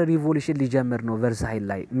ካውንተር ሪቮሉሽን ሊጀምር ነው ቨርሳይል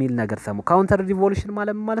ላይ ሚል ነገር ሰሙ ካውንተር ሪቮሉሽን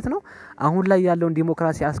ማለት ነው አሁን ላይ ያለውን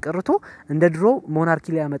ዲሞክራሲ አስቀርቶ እንደ ድሮ ሞናርኪ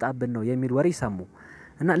ሊያመጣብን ነው የሚል ወሬ ሰሙ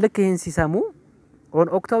እና ልክ ይሄን ሲሰሙ on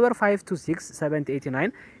October 5 to 6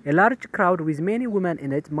 1789 a large crowd with many women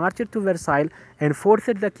in it marched to Versailles and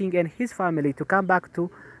forced the king and his family to come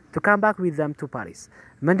back with them to Paris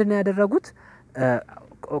ምንድነው ያደረጉት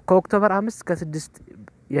ከኦክቶበር 5 እስከ 6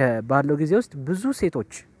 ባለው ጊዜ ውስጥ ብዙ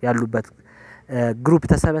ሴቶች ያሉበት ግሩፕ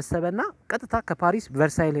ተሰበሰበና ቀጥታ ከፓሪስ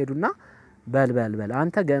ቨርሳይል ሄዱና በል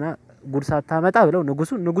አንተ ገና ጉርሳት ታመጣ ብለው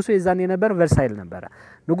ንጉሱ የዛኔ ነበር ቨርሳይል ነበር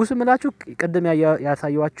ንጉሱ ምላችሁ ቅድም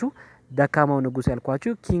ያሳያችሁ ደካማው ንጉስ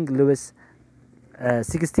ያልኳችሁ ኪንግ ሉዊስ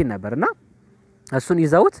 16 ነበርና እሱን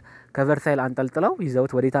ይዘውት ከቨርሳይል አንጠልጥለው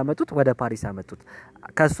ይዘውት ወዴት አመጡት ወደ ፓሪስ አመጡት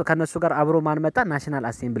ከነሱ ጋር አብሮ ማን መጣ ናሽናል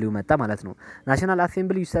አሴምብሊው መጣ ማለት ነው ናሽናል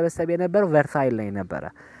አሴምብሊው ይሰበሰብ የነበረው ቨርሳይል ላይ ነበር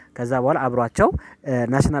ከዛ በኋላ አብሯቸው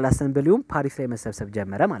ናሽናል አሴምብሊውም ፓሪስ ላይ መሰብሰብ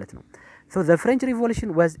ጀመረ ማለት ነው so the French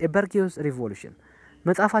revolution was a bourgeois revolution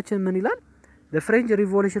መጻፋችን ምን ይላል the French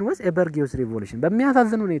revolution was a bourgeois revolution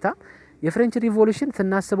በሚያሳዝን ሁኔታ የፍሬንች ሪቮሉሽን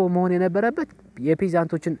ስናስበው መሆን የነበረበት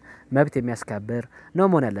የፔዛንቶችን መብት የሚያስከብር ነው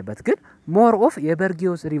መሆን ያለበት ግን ሞር ኦፍ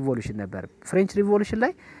የበርጊዮስ ሪቮሉሽን ነበር ፍሬንች ሪቮሉሽን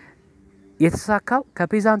ላይ የተሳካው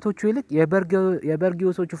ከፔዛንቶቹ ይልቅ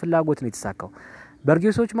የበርጊዮሶቹ ፍላጎት ነው የተሳካው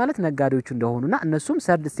በርጊዮሶች ማለት ነጋዴዎች እንደሆኑና እነሱም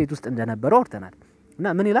ሰርድ ስቴት ውስጥ እንደነበሩ አውርተናል እና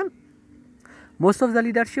ምን ይላል most of the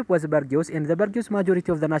leadership was Bergioz and the Bergioz majority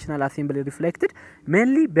of the National Assembly reflected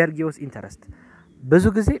mainly Bergioz interest ብዙ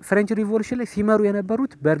ጊዜ ፍሬንች ሪቮሉሽን ላይ ሲመሩ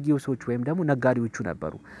የነበሩት በርጊዮሶች ወይም ደግሞ ነጋዴዎቹ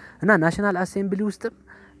ነበሩ እና ናሽናል አሴምብሊ ውስጥ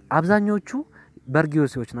አብዛኞቹ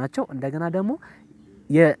በርጊዮሶች ናቸው እንደገና ደግሞ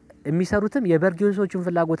የሚሰሩትም የበርጊዮሶችን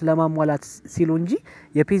ፍላጎት ለማሟላት ሲሉ እንጂ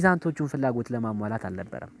የፔዛንቶቹን ፍላጎት ለማሟላት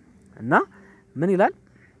አልነበረም እና ምን ይላል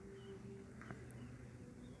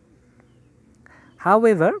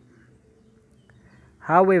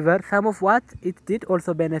however some of what it did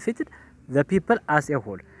also benefited the people as a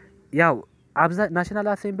whole ያው ናሽናል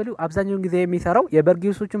አሴምብሊው አብዛኛውን ጊዜ የሚሰራው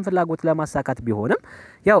የበርጊዮሶችን ፍላጎት ለማሳካት ቢሆንም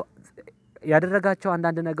ያው ያደረጋቸው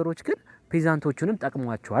አንዳንድ ነገሮች ግን ፔዛንቶቹንም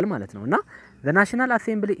ጠቅሟቸዋል ማለት ነውና the national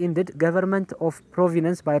assembly ended government of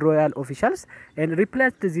province by royal officials and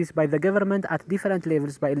replaced this by the government at different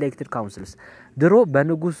levels by elected councils ድሮ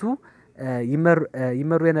በንጉሱ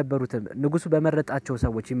ይመሩ የነበሩትን ንጉሱ በመረጣቸው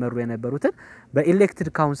ሰዎች ይመሩ የነበሩትን በኤሌክትድ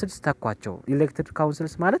ካውንስልስ ተኳቸው ኤሌክትድ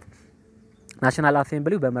ካውንስልስ ማለት ናሽናል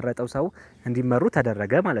አሴምብሊው በመረጠው ሰው እንዲመሩ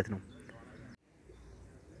ተደረገ ማለት ነው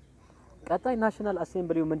ቀጣይ ናሽናል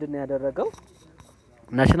አሴምብሊው ምንድነው ያደረገው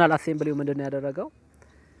ናሽናል አሴምብሊው ምንድነው ያደረገው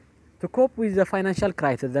to cope with the financial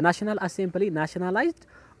crisis the national assembly nationalized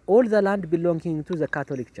all the land belonging to the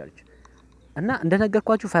catholic church እና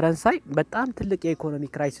እንደነገርኳችሁ ፈረንሳይ በጣም ትልቅ የኢኮኖሚ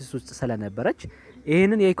ክራይሲስ ውስጥ ስለነበረች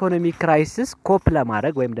ይሄንን የኢኮኖሚ ክራይሲስ ኮፕ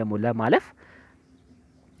ለማድረግ ወይም ደግሞ ለማለፍ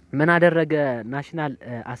ምን አደረገ ናሽናል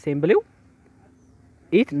አሴምብሊው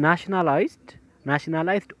it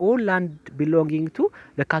nationalized all land belonging to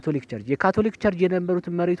the catholic church የካቶሊክ ቸርች የነበሩት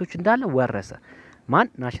መሬቶች እንዳለ ወረሰ ማን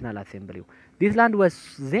ናሽናል አሴምብሊው this land was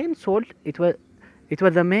then sold it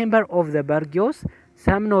was a member of the burghers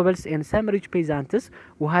some nobles and some rich peasants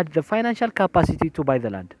who had the financial capacity to buy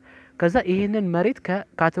the land ከዛ ይሄንን መሬት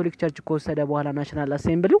ከካቶሊክ ቸርች ከወሰደ በኋላ ናሽናል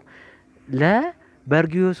አሴምብሊው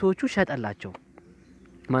ለበርጊዮሶቹ ሸጠላቸው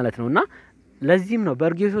ማለት ነውና ለዚህም ነው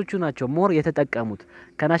በርጊዮሶቹ ናቸው ሞር የተጠቀሙት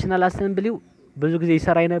ከናሽናል አሴምብሊው ብዙ ጊዜ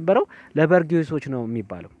ይሰራ የነበረው ለበርጊዮሶች ነው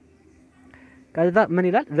የሚባለው ከዛ ምን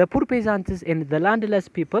ይላል the poor peasants and the landless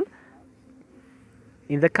people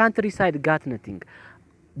in the countryside got nothing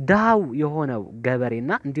ዳው የሆነው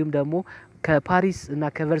ገበሬና እንዲሁም ደግሞ ከፓሪስ እና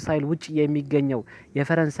ከቨርሳይል ውጪ የሚገኘው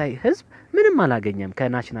የፈረንሳይ ህዝብ ምንም አላገኘም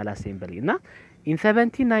ከናሽናል አሴምብሊ እና in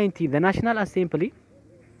 1790 the national assembly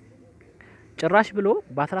ጭራሽ ብሎ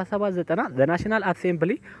በ1790 the national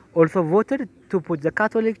assembly also voted to put the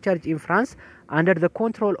catholic church in France under the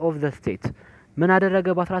control of the state ምን አደረገ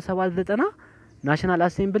በ1790 ናሽናል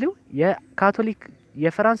አሴምብሊው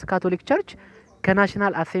የፍራንስ ካቶሊክ ቸርች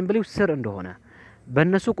ከናሽናል አሴምብሊው ስር እንደሆነ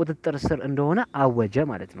በእነሱ ቁጥጥር ስር እንደሆነ አወጀ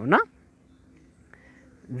ማለት ነውና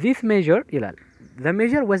this measure ይላል the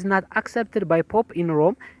measure was not accepted by pope in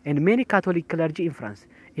Rome and many catholic clergy in France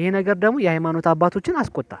ይሄ ነገር ደግሞ የሃይማኖት አባቶችን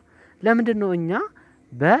አስቆጣ ለምንድነው እኛ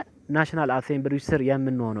በናሽናል አሴምብሊው ስር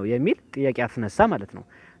የምንሆነው የሚል ጥያቄ አስነሳ ማለት ነው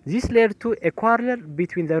this led to a quarrel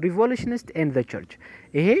between the revolutionists and the church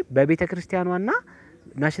ይሄ በቤተ ክርስቲያኗና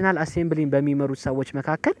ናሽናል አሴምብሊን በሚመሩት ሰዎች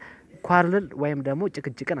መካከል quarrel ወይም ደግሞ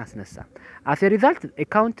ጭቅጭቅን አስነሳ as a result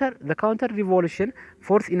the counter revolution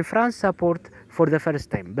forced in France support for the first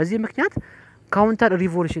time በዚህ ምክንያት ካውንተር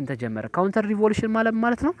ሪቮሉሽን ተጀመረ ካውንተር ሪቮሉሽን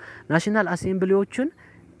ማለት ነው ናሽናል አሴምብሊዎችን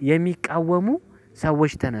የሚቃወሙ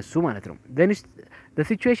ሰዎች ተነሱ ማለት ነው the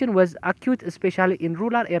situation was acute especially in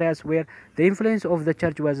rural areas where the influence of the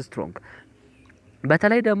church was strong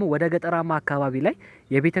በተለይ ደግሞ ወደ ገጠራማ አካባቢ ላይ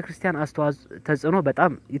የቤተ ክርስቲያን አስተዋጽኦ ተጽዕኖ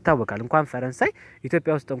በጣም ይታወቃል እንኳን ፈረንሳይ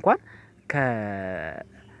ኢትዮጵያ ውስጥ እንኳን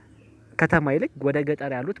ከተማ ይልቅ ወደ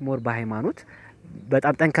ገጠር ያሉት ሞር በሃይማኖት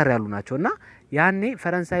በጣም ጠንከር ያሉ ናቸውና ያኔ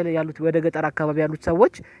ፈረንሳይ ላይ ያሉት ወደ ገጠር አካባቢ ያሉት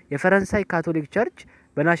ሰዎች የፈረንሳይ ካቶሊክ ቸርች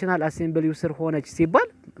በናሽናል አሴምብሊው ስር ሆነች ሲባል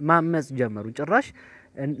ማመጽ ጀመሩ ጭራሽ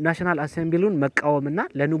ናሽናል አሴምብሊውን መቃወምና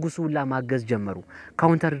ለንጉሱ ሁላ ማገዝ ጀመሩ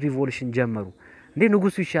ካውንተር ሪቮሉሽን ጀመሩ እንዴ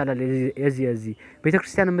ንጉሱ ይሻላል የዚህ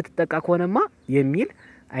ቤተክርስቲያን የምትጠቃ ከሆነማ የሚል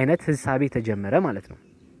አይነት ሐሳብ ተጀመረ ማለት ነው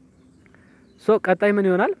ሶ ቀጣይ ምን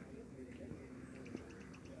ይሆናል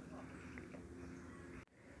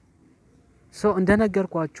ሶ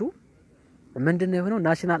እንደነገርኳችሁ ምንድነው የሆነው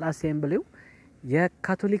ናሽናል አሴምብሊው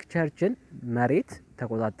የካቶሊክ ቸርችን መሬት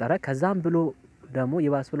ተቆጣጣረ ከዛም ብሎ ደግሞ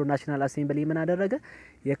ይባስ ብሎ ናሽናል አሴምብሊ ምን አደረገ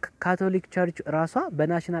የካቶሊክ ቸርች ራሷ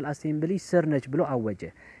በናሽናል አሴምብሊ ስር ነች ብሎ አወጀ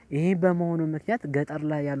ይሄ በመሆኑ ምክንያት ገጠር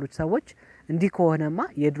ላይ ያሉት ሰዎች እንዲህ ከሆነማ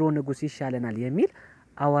የድሮ ንጉስ ይሻለናል የሚል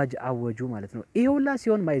አዋጅ አወጁ ማለት ነው ይሄ ሁላ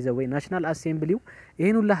ሲሆን ማይዘወይ ናሽናል አሴምብሊው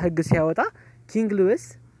ይሄን ሁላ ህግ ሲያወጣ ኪንግ ሉዊስ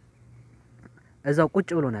እዛው ቁጭ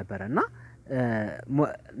ብሎ ነበርና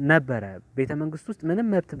ነበረ ቤተ መንግስት ውስጥ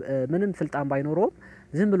ምንም ስልጣን ባይኖረው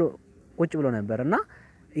ዝም ብሎ ቁጭ ብሎ ነበርና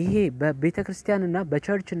ይሄ በቤተ ክርስቲያንና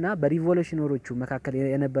በቸርችና በሪቮሉሽነሮቹ መካከል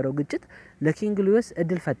የነበረው ግጭት ለኪንግ ሉዊስ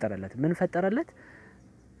እድል ፈጠረለት ምን ፈጠረለት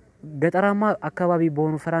ገጠራማ አካባቢ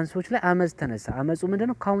በሆኑ ፍራንሶች ላይ አመጽ ተነሳ አመጹ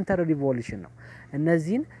ምንድነው ካውንተር ሪቮሉሽን ነው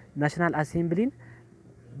እነዚህን ናሽናል አሴምብሊን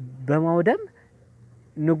በማውደም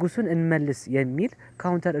ንጉሱን እንመልስ የሚል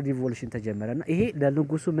ካውንተር ሪቮሉሽን ተጀመረና ይሄ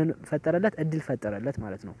ለንጉሱ ምን ፈጠረለት እድል ፈጠረለት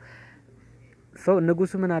ማለት ነው ሶ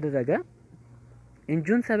ንጉሱ ምን አደረገ In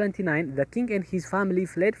June 79, the king and his family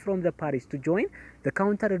fled from the Paris to join the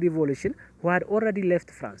counter-revolution who had already left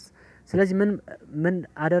France. ስለዚህ ምን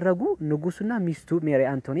አደረጉ ንጉሱና ሚስቱ ሜሪ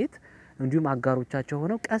አንቶኔት እንዲሁም አጋሮቻቸው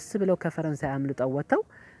ሆነው ቀስ ብለው ከፈረንሳይ አምልጠው ወጣው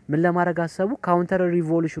ምን ለማድረግ አሰቡ ካውንተር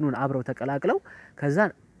ሪቮሉሽኑን አብረው ተቀላቅለው ከዛ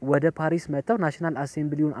ወደ ፓሪስ መጥተው ናሽናል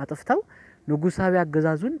አሴምብሊውን አጥፍተው ንጉሳዊ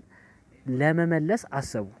አገዛዙን ለመመለስ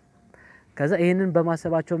አሰቡ ከዛ ይሄንን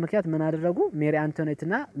በማሰባቸው ምክንያት ምን አደረጉ ሜሪ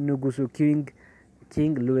አንቶኔትና ንጉሱ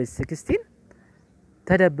ኪንግ ሉዊስ 16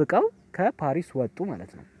 ተደብቀው ከፓሪስ ወጡ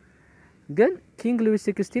ማለት ነው ግን ኪንግ ሉዊስ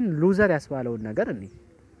 16 ሉዘር ያስባለው ነገር እንዴ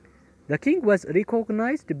The king was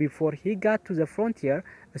recognized before he got to the frontier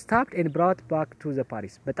stopped and brought back to the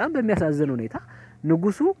Paris በጣም በሚያሳዝን ሁኔታ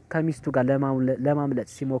ንጉሱ ከሚስቱ ጋር ለማምለጥ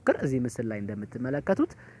ሲሞክር እዚህ ምስል ላይ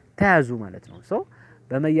እንደምትመለከቱት ተያዙ ማለት ነው ሶ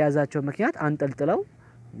በመያዛቸው ምክንያት አንጠልጥለው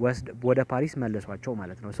ወደ ፓሪስ መለሷቸው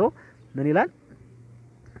ማለት ነው ሶ ምን ይላል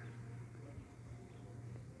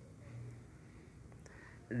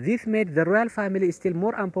This made the royal family still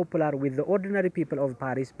more unpopular with the ordinary people of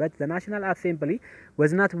Paris, but the National Assembly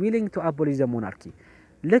was not willing to abolish the monarchy.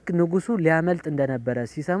 ልክ ንጉሱ ሊያመልጥ እንደነበረ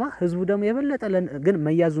ሲሰማ ህዝቡ ደግሞ የበለጠ ግን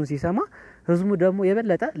መያዙን ሲሰማ ህዝቡ ደግሞ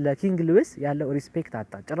የበለጠ ለኪንግ ሉዊስ ያለው ሪስፔክት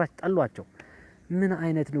አጣ ጭራሽ ጠሏቸው ምን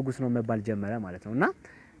አይነት ንጉስ ነው መባል ጀመረ ማለት ነውና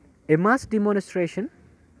a mass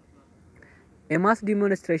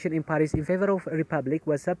demonstration in Paris in favor of a republic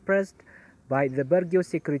was suppressed by the Bourgeois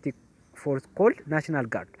security force called National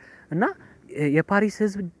Guard እና የፓሪስ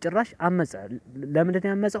ህዝብ ጭራሽ አመጸ ለምን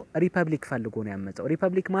ያመጸው ሪፐብሊክ ፈልጎ ነው ያመጸው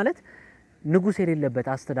ሪፐብሊክ ማለት ንጉስ የሌለበት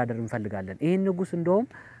አስተዳደር እንፈልጋለን ይሄን ንጉስ እንደውም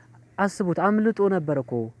አስቡት አምልጦ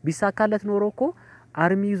ነበርኮ ቢሳካለት ኖሮኮ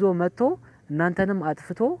አርሚ ይዞ መጥቶ እናንተንም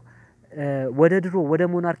አጥፍቶ ወደ ድሮ ወደ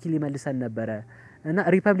ሞናርኪ ሊመልሰን ነበር እና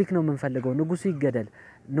ሪፐብሊክ ነው የምንፈልገው ንጉሱ ይገደል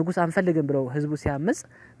ንጉስ አንፈልግም ብለው ህዝቡ ሲያመጽ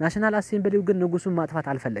ናሽናል አሴምብሊው ግን ንጉሱን ማጥፋት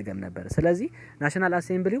አልፈለገም ነበር ስለዚህ ናሽናል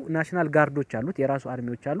አሴምብሊው ናሽናል ጋርዶች አሉት የራሱ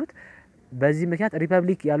አርሚዎች አሉት በዚህ ምክንያት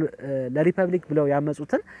ሪፐብሊክ ለሪፐብሊክ ብለው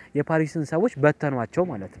ያመጹትን የፓሪስን ሰዎች በተኗቸው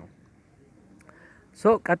ማለት ነው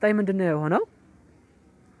ሶ ቀጣይ ምንድነው የሆነው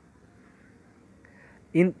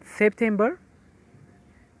in September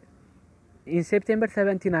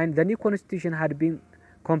 79 the new constitution had been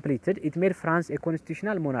completed it made France a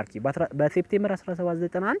constitutional monarchy በሴፕቴምበር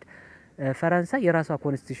 1791 ፈረንሳይ የራሷ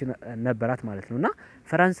ኮንስቲቱሽን ነበራት ማለት ነውና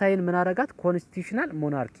ፈረንሳይን ምን አረጋት ኮንስቲቱሽናል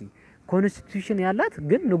ሞናርኪ ኮንስቲቱሽን ያላት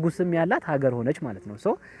ግን ንጉስም ያላት ሀገር ሆነች ማለት ነው ሶ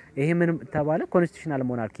ይሄ ምን ተባለ ኮንስቲቱሽናል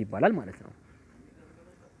ሞናርኪ ይባላል ማለት ነው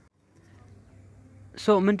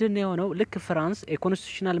ሶ ምንድነው የሆነው ልክ ፍራንስ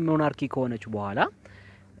የኮንስቲቱሽናል ሞናርኪ ከሆነች በኋላ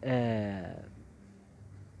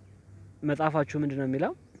መጻፋችሁ ምንድነው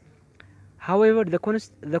የሚለው However,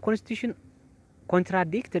 the Constitution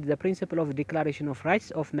contradicted the principle of the Declaration of Rights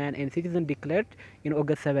of Man and Citizen declared in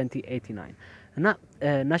August 1789. እና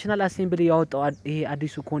ናሽናል አሴምብሊ ያወጣው ይሄ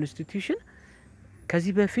አዲሱ ኮንስቲቱሽን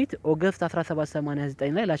ከዚህ በፊት ኦገስት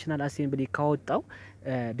 1789 ላይ ናሽናል አሴምብሊ ካወጣው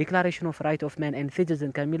ዲክላሬሽን ኦፍ ራይት ኦፍ ማን ኤንድ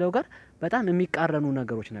ሲቲዝን ከሚለው ጋር በጣም የሚቃረኑ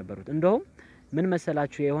ነገሮች ነበሩት እንደውም ምን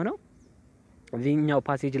መሰላችሁ የሆነው እዚህኛው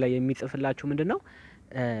ፓሴጅ ላይ የሚጽፍላችሁ ምንድነው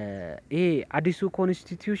ይሄ አዲሱ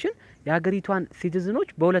ኮንስቲቱሽን የሀገሪቷን ሲቲዝኖች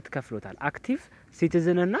በሁለት ከፍሎታል አክቲቭ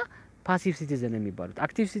ሲቲዝን እና ፓሲቭ ሲቲዝን የሚባሉት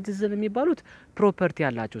አክቲቭ ሲቲዝን የሚባሉት ፕሮፐርቲ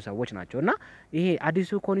ያላቸው ሰዎች ናቸውና ይሄ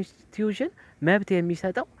አዲሱ ኮንስቲቱሽን መብት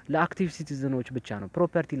የሚሰጠው ለአክቲቭ ሲቲዝኖች ብቻ ነው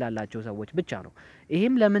ፕሮፐርቲ ላላቸው ሰዎች ብቻ ነው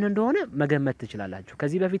ይሄም ለምን እንደሆነ መገመት ትችላላችሁ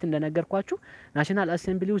ከዚህ በፊት እንደነገርኳችሁ ናሽናል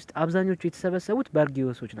አሴምብሊ ውስጥ አብዛኞቹ የተሰበሰቡት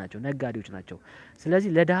በርጊዮሶች ናቸው ነጋዴዎች ናቸው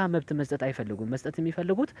ስለዚህ ለደሃ መብት መስጠት አይፈልጉም መስጠት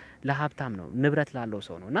የሚፈልጉት ለሀብታም ነው ንብረት ላለው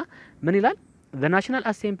ሰው ነውና ምን ይላል The National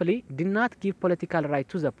Assembly did not give political right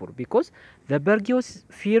to the poor because the bourgeois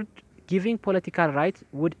feared giving political rights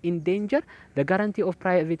would endanger the guarantee of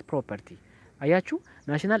private property. አያችሁ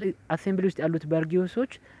ናሽናል አሴምብሊ ውስጥ ያሉት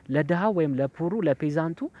በርጊዮሶች ለደሃ ወይም ለፑሩ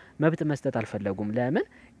ለፔዛንቱ መብት መስጠት አልፈለጉም ለምን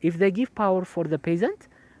if they give power for the peasant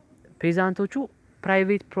ፔዛንቶቹ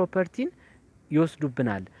ፕራይቬት ፕሮፐርቲን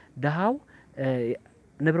ይወስዱብናል ደሃው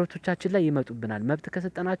ንብረቶቻችን ላይ ይመጡብናል መብት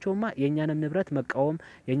ከሰጠናቸውማ የኛንም ንብረት መቃወም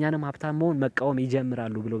የኛንም ሀብታም መሆን መቃወም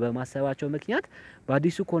ይጀምራሉ ብሎ በማሰባቸው ምክንያት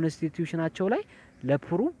በአዲሱ ኮንስቲቱሽናቸው ላይ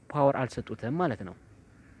ለፑሩ ፓወር አልሰጡትም ማለት ነው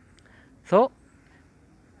ሶ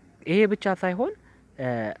ይሄ ብቻ ሳይሆን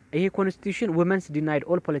ይሄ ኮንስቲቱሽን women's denied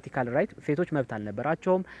all political right ሴቶች መብት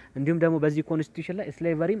አልነበራቸውም እንዲሁም ደግሞ በዚህ ኮንስቲቱሽን ላይ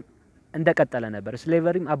ስሌቨሪም እንደቀጠለ ነበር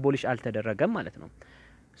ስሌቨሪም አቦሊሽ አልተደረገም ማለት ነው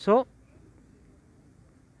ሶ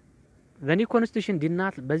The new constitution did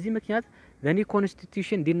not በዚህ ምክንያት the new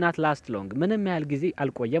constitution did not last long ምንም ያህል ጊዜ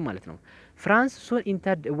አልቆየም ማለት ነው France soon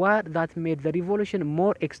entered a war that made the revolution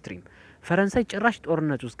more extreme ፈረንሳይ ጭራሽ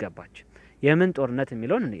ጦርነት ውስጥ ገባች የምን ጦርነት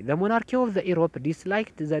የሚለውን እኔ the monarchy of the Europe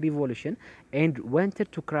disliked the revolution and wanted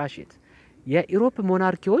to crush it የዩሮፕ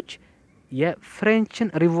ሞናርኪዎች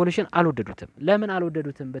የፍሬንችን ሪቮሉሽን አልወደዱትም ለምን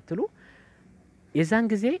አልወደዱትም ብትሉ የዛን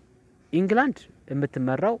ጊዜ ኢንግላንድ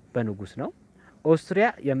የምትመራው በንጉስ ነው ኦስትሪያ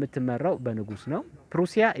የምትመራው በንጉስ ነው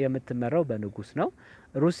ፕሩሲያ የምትመራው በንጉስ ነው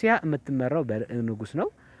ሩሲያ የምትመራው በንጉስ ነው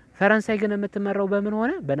ፈረንሳይ ግን የምትመራው በምን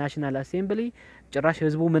ሆነ በናሽናል አሴምብሊ ጭራሽ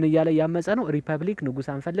ህዝቡ ምን ይያለ ያመጸ ነው ሪፐብሊክ ንጉስ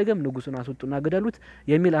አንፈልግም ንጉሱን አስወጡና ገደሉት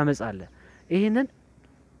የሚል አመጽ አለ ይሄንን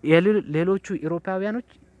ሌሎቹ ኢሮፓውያኖች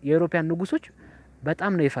የኢሮፒያን ንጉሶች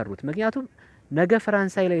በጣም ነው የፈሩት ምክንያቱም ነገ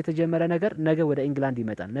ፈረንሳይ ላይ የተጀመረ ነገር ነገ ወደ ኢንግላንድ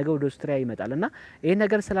ይመጣል ነገ ወደ ኦስትሪያ ይመጣልና ይሄ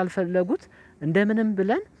ነገር ስላልፈለጉት እንደምንም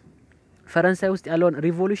ብለን ፈረንሳይ ውስጥ ያለውን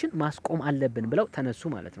ሪቮሉሽን ማስቆም አለብን ብለው ተነሱ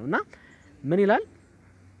ማለት ነውና ምን ይላል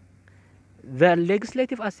The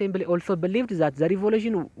Legislative Assembly also believed that the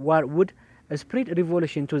revolution would spread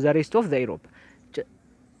revolution to the rest of the Europe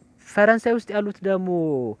ፈረንሳይ ውስጥ ያሉት ደግሞ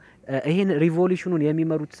ይሄን ሪቮሉሽኑን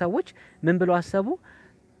የሚመሩት ሰዎች ምን ብለው አሰቡ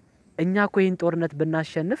እኛ እኮ ይሄን ጦርነት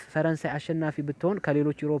ብናሸንፍ ፈረንሳይ አሸናፊ ብትሆን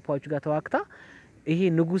ከሌሎች አውሮፓዎች ጋር ተዋክታ ይሄ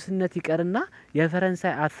ንጉስነት ይቀርና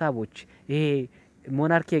የፈረንሳይ ሐሳቦች ይሄ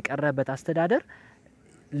ሞናርኪ የቀረበት አስተዳደር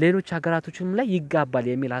ሌሎች ሀገራቶችም ላይ ይጋባል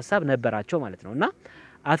የሚል ሐሳብ ነበራቸው ማለት ነውና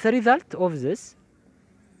as a result of this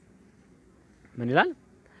ምን ይላል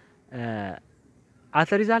as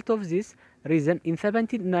a result of this reason in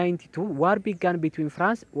 1792 war began between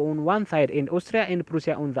France on one side and Austria and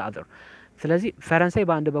Prussia on the other ስለዚህ ፈረንሳይ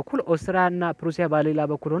በአንድ በኩል ኦስትሪያና ፕሩሲያ በሌላ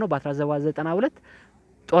በኩል ሆነው በ1792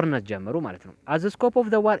 ጦርነት ጀመሩ ማለት ነው as the scope of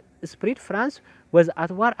the war spread France was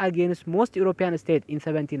at war against most European states in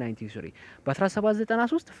 1793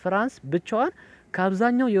 በ1793 ፍራንስ ብቻዋን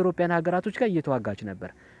ከአብዛኛው የዩሮፒያን ሀገራቶች ጋር እየተዋጋች ነበር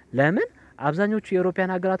ለምን አብዛኞቹ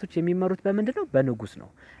የዩሮፒያን ሀገራቶች የሚመሩት በመንድነው በንጉስ ነው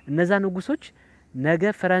እነዛ ንጉሶች ነገ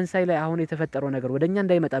ፈረንሳይ ላይ አሁን የተፈጠረው ነገር ወደኛ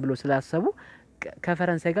እንዳይመጣ ብለው ስላሰቡ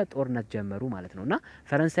ከፈረንሳይ ጋር ጦርነት ጀመሩ ማለት ነውና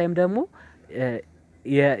ፈረንሳይም ደግሞ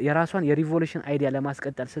የራሷን የሪቮሉሽን አይዲያ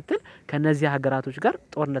ለማስቀጠል ስትል ከነዚህ ሀገራቶች ጋር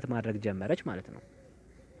ጦርነት ማድረግ ጀመረች ማለት ነው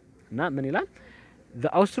እና ምን ይላል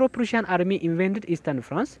The Austro-Prussian army invaded eastern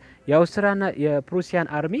France. የአውስትሪያና የፕሩሲያን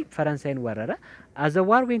አርሚ ፈረንሳይን ወረረ. As the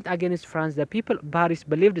war went against France, the people of Paris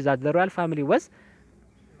believed that the royal family was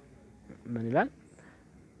ምን ይላል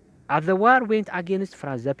As the war went against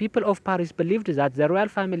France, the people of Paris believed that the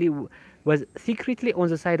royal family was secretly on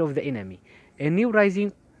the side of the enemy. A new rising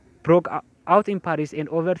broke out in Paris and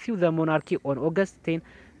overthrew the monarchy on August 10,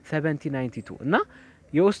 1792. እና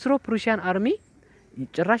የአውስትሮ-ፕሩሲያን አርሚ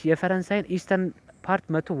ጭራሽ የፈረንሳይን ኢስተርን ፓርት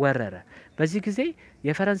መቶ ወረረ በዚህ ጊዜ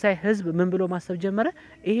የፈረንሳይ ህዝብ ምን ብሎ ማሰብ ጀመረ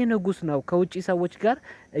ይሄ ንጉስ ነው ከውጪ ሰዎች ጋር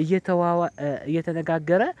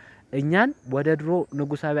እየተነጋገረ እኛን ወደ ድሮ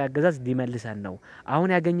ንጉሳዊ አገዛዝ ሊመልሰን ነው አሁን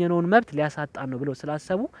ያገኘነውን መብት ሊያሳጣን ነው ብሎ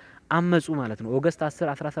ስላሰቡ አመጹ ማለት ነው ኦገስት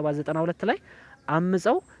 10 1792 ላይ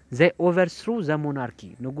አመጸው they overthrew the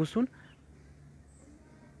monarchy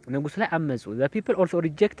ንጉስ ላይ አመጹ the people also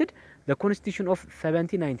rejected the constitution of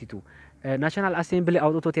 1792 ናሽናል አሴምብሊ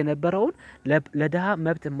አውጥቶት የነበረውን ለደሃ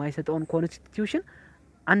መብት የማይሰጠውን ኮንስቲቲዩሽን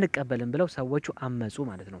አንቀበልም ብለው ሰዎቹ አመጹ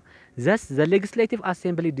ማለት ነው thus the legislative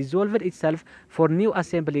assembly dissolved itself for new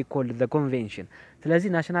assembly called the convention ስለዚህ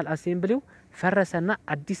ናሽናል አሴምብሊው ፈረሰና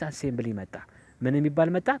አዲስ አሴምብሊ መጣ ምን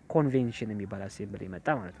የሚባል መጣ ኮንቬንሽን የሚባል አሴምብሊ መጣ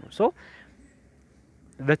ማለት ነው so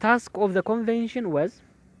the task of the convention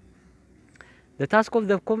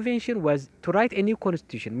was to write a new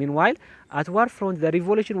constitution. Meanwhile, at war front, the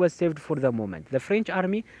revolution was saved for the moment. The French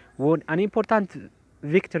army won an important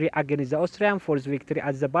victory against the Austrian force victory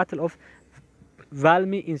at the Battle of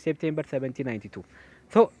Valmy in September 1792.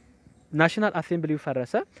 So, National Assembly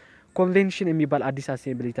ፈረሰ ኮንቬንሽን የሚባል አዲስ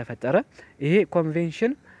አሴምብሊ ተፈጠረ ይሄ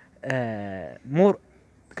ኮንቬንሽን ሞር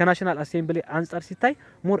ከናሽናል አሴምብሊ አንፃር ሲታይ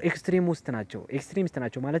ሞር ኤክስትሪሚስት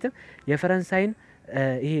ናቸው ማለትም የፈረንሳይን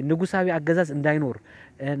ይሄ ንጉሳዊ አገዛዝ እንዳይኖር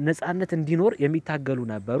ነጻነት እንዲኖር የሚታገሉ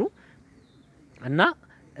ነበሩ እና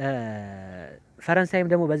ፈረንሳይም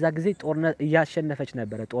ደግሞ በዛ ጊዜ ጦርነት ያሸነፈች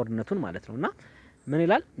ነበር ጦርነቱን ማለት ነውና ምን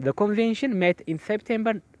ይላል the convention met in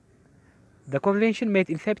September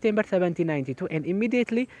 1792 and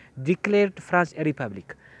immediately declared France a republic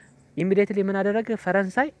immediately ምን አደረገ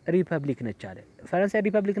ፈረንሳይ ሪፐብሊክ ነች አለ ፈረንሳይ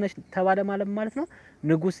ሪፐብሊክ ነች ተባለ ማለት ነው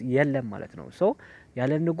ንጉስ የለም ማለት ነው ሶ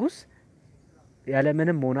ያለ ንጉስ ያለ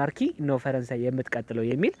ምንም ሞናርኪ ነው ፈረንሳይ የምትቀጥለው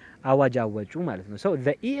የሚል አዋጅ አወጁ ማለት ነው so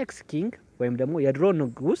the ex king ወይም ደግሞ የድሮ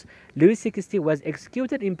ንጉስ Louis XVI was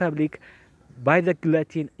executed in public by the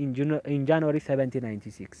guillotine in January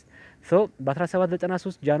 1796 so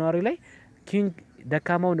በ1793 ጃንዋሪ ላይ ኪንግ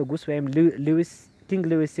ደካማው ንጉስ ወይም ኪንግ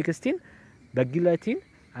ሉዊስ 16 በጊሎቲን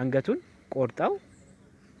አንገቱን ቆርጠው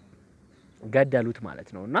ገደሉት ማለት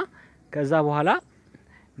ነውና ከዛ በኋላ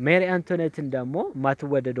ሜሪ አንቶኔትን ደግሞ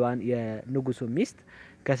ማትወደዷን የንጉሱ ሚስት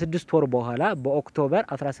ከ6 ወር በኋላ በኦክቶበር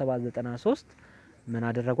 1793 ምን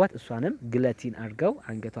አደረጓት እሷንም ግለቲን አድርገው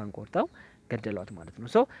አንገቷን ቆርጠው ገደሏት ማለት ነው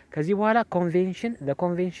ሶ ከዚህ በኋላ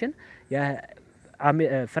ኮንቬንሽን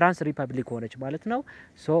የፍራንስ ሪፐብሊክ ሆነች ማለት ነው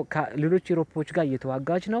ሶ ከሌሎች ዩሮፖች ጋር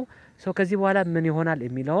እየተዋጋች ነው ሶ ከዚህ በኋላ ምን ይሆናል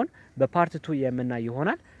የሚለውን በፓርት 2 የምናይ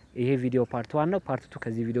ይሆናል ይሄ ቪዲዮ ፓርት 1 ነው ፓርት 2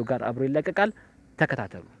 ከዚህ ቪዲዮ ጋር አብሮ ይለቀቃል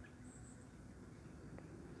ተከታተሉ